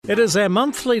It is our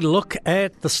monthly look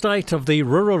at the state of the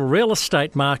rural real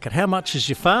estate market. How much is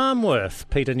your farm worth?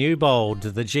 Peter Newbold,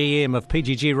 the GM of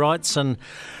PGG Rights and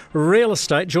Real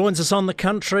Estate, joins us on the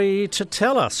country to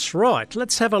tell us. Right,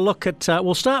 let's have a look at,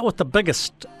 we'll start with the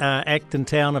biggest act in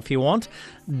town if you want,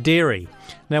 dairy.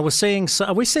 Now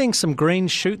are we seeing some green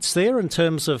shoots there in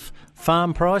terms of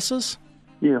farm prices?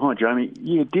 Yeah, hi Jamie.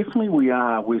 Yeah, definitely we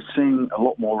are. We're seeing a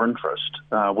lot more interest,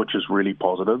 which is really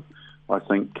positive. I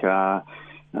think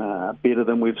better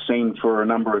than we've seen for a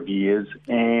number of years.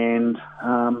 And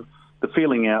the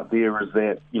feeling out there is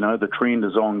that, the trend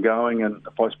is ongoing. And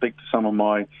if I speak to some of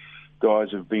my guys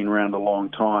who've been around a long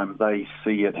time, they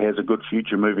see it has a good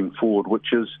future moving forward,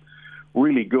 which is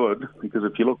really good because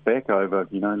if you look back over,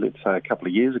 let's say a couple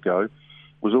of years ago, it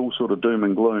was all sort of doom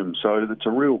and gloom. So it's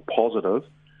a real positive,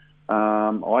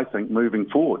 I think, moving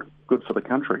forward. Good for the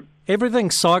country.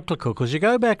 Everything's cyclical because you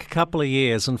go back a couple of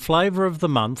years and flavour of the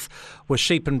month were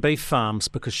sheep and beef farms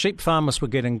because sheep farmers were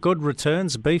getting good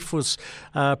returns. Beef was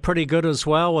pretty good as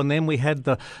well. And then we had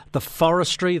the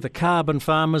forestry, the carbon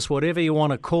farmers, whatever you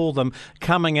want to call them,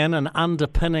 coming in and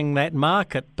underpinning that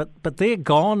market. But they're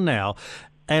gone now.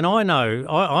 And I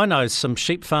know some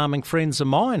sheep farming friends of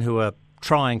mine who are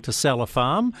trying to sell a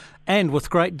farm and with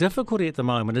great difficulty at the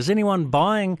moment. Is anyone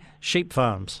buying sheep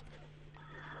farms?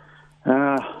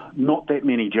 Not that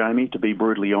many, Jamie, to be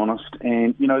brutally honest.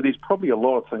 And, there's probably a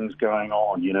lot of things going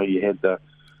on. You had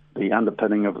the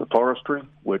underpinning of the forestry,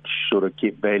 which sort of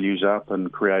kept values up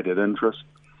and created interest.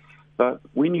 But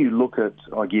when you look at,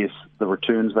 I guess, the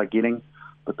returns they're getting,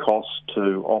 the cost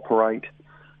to operate,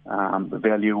 the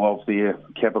value of their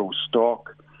capital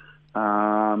stock,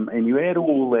 and you add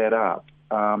all that up,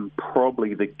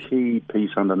 probably the key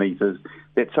piece underneath is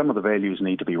that some of the values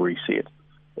need to be reset,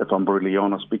 if I'm brutally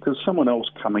honest, because someone else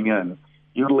coming in,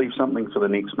 you've got to leave something for the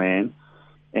next man,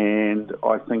 and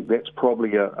I think that's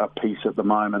probably a piece at the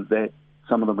moment that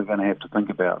some of them are going to have to think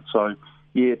about. So,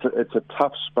 yeah, it's a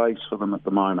tough space for them at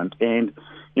the moment. And,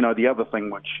 the other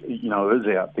thing which, is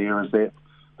out there is that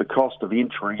the cost of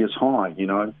entry is high,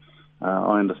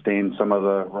 I understand some of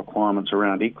the requirements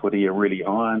around equity are really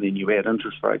high, and then you add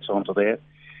interest rates onto that.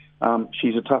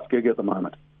 She's a tough gig at the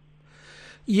moment.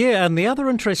 Yeah, and the other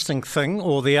interesting thing,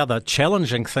 or the other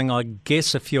challenging thing, I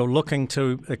guess, if you're looking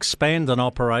to expand an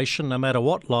operation, no matter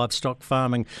what livestock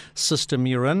farming system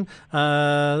you're in,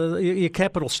 your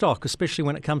capital stock, especially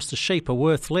when it comes to sheep, are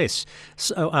worth less.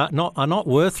 So, not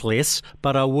worth less,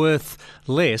 but are worth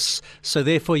less. So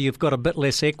therefore, you've got a bit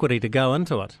less equity to go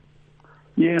into it.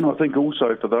 Yeah, and I think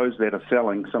also for those that are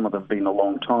selling, some of them have been a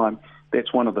long time,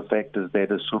 that's one of the factors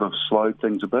that has sort of slowed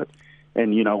things a bit.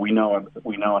 And, we know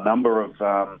a number of,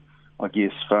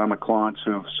 farmer clients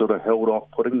who have sort of held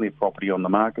off putting their property on the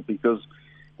market because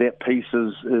that piece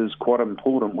is quite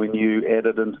important when you add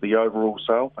it into the overall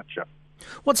sale picture.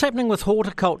 What's happening with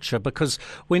horticulture? Because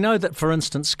we know that, for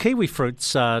instance, kiwi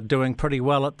fruits are doing pretty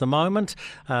well at the moment.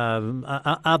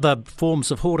 Other forms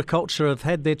of horticulture have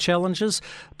had their challenges.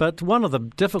 But one of the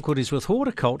difficulties with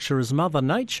horticulture is Mother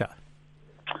Nature.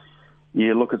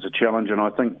 Yeah, look, it's a challenge, and I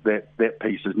think that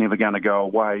piece is never going to go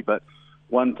away. But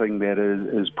one thing that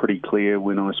is pretty clear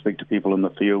when I speak to people in the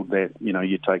field that,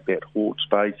 you take that hort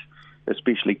space,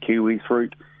 especially kiwi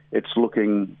fruit, it's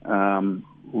looking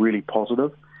really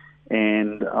positive.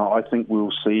 And I think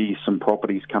we'll see some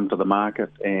properties come to the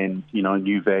market and,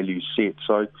 new values set.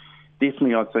 So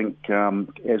definitely I think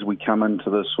as we come into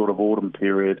this sort of autumn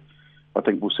period, I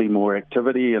think we'll see more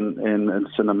activity and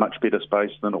it's in a much better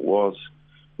space than it was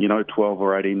 12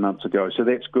 or 18 months ago. So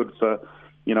that's good for,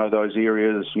 those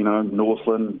areas,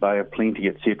 Northland, Bay of Plenty,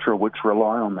 etc., which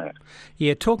rely on that.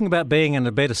 Yeah, talking about being in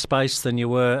a better space than you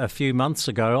were a few months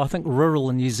ago, I think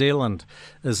rural New Zealand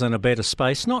is in a better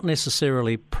space, not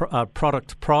necessarily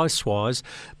product price-wise,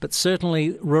 but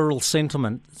certainly rural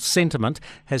sentiment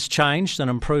has changed and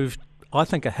improved, I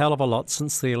think, a hell of a lot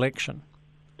since the election.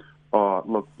 Oh,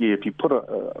 look, yeah, if you put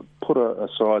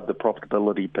aside the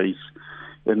profitability piece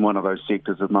in one of those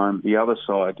sectors at the moment, the other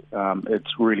side, it's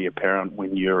really apparent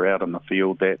when you're out in the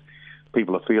field that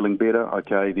people are feeling better.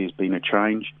 Okay, there's been a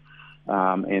change,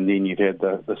 and then you've had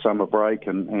the summer break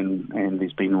and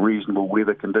there's been reasonable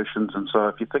weather conditions. And so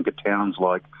if you think of towns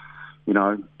like,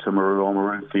 Timaru,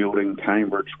 Oamaru, Fielding,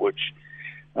 Cambridge, which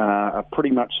are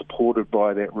pretty much supported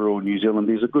by that rural New Zealand,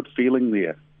 there's a good feeling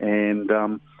there. And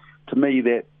to me,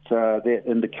 that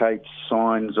indicates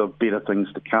signs of better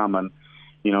things to come. And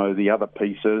the other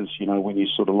pieces, when you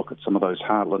sort of look at some of those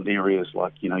heartland areas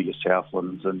like, your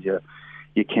Southlands and your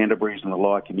Canterburys and the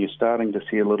like, and you're starting to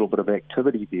see a little bit of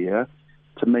activity there,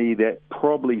 to me that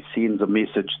probably sends a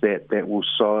message that will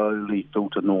slowly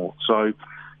filter north. So,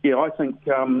 Yeah, I think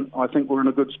we're in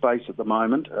a good space at the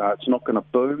moment. It's not going to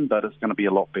boom, but it's going to be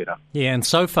a lot better. Yeah, and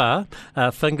so far,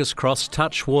 fingers crossed,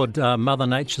 touch wood, Mother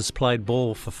Nature's played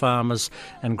ball for farmers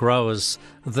and growers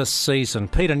this season.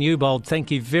 Peter Newbold, thank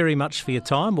you very much for your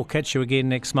time. We'll catch you again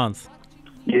next month.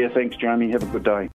 Yeah, thanks, Jamie. Have a good day.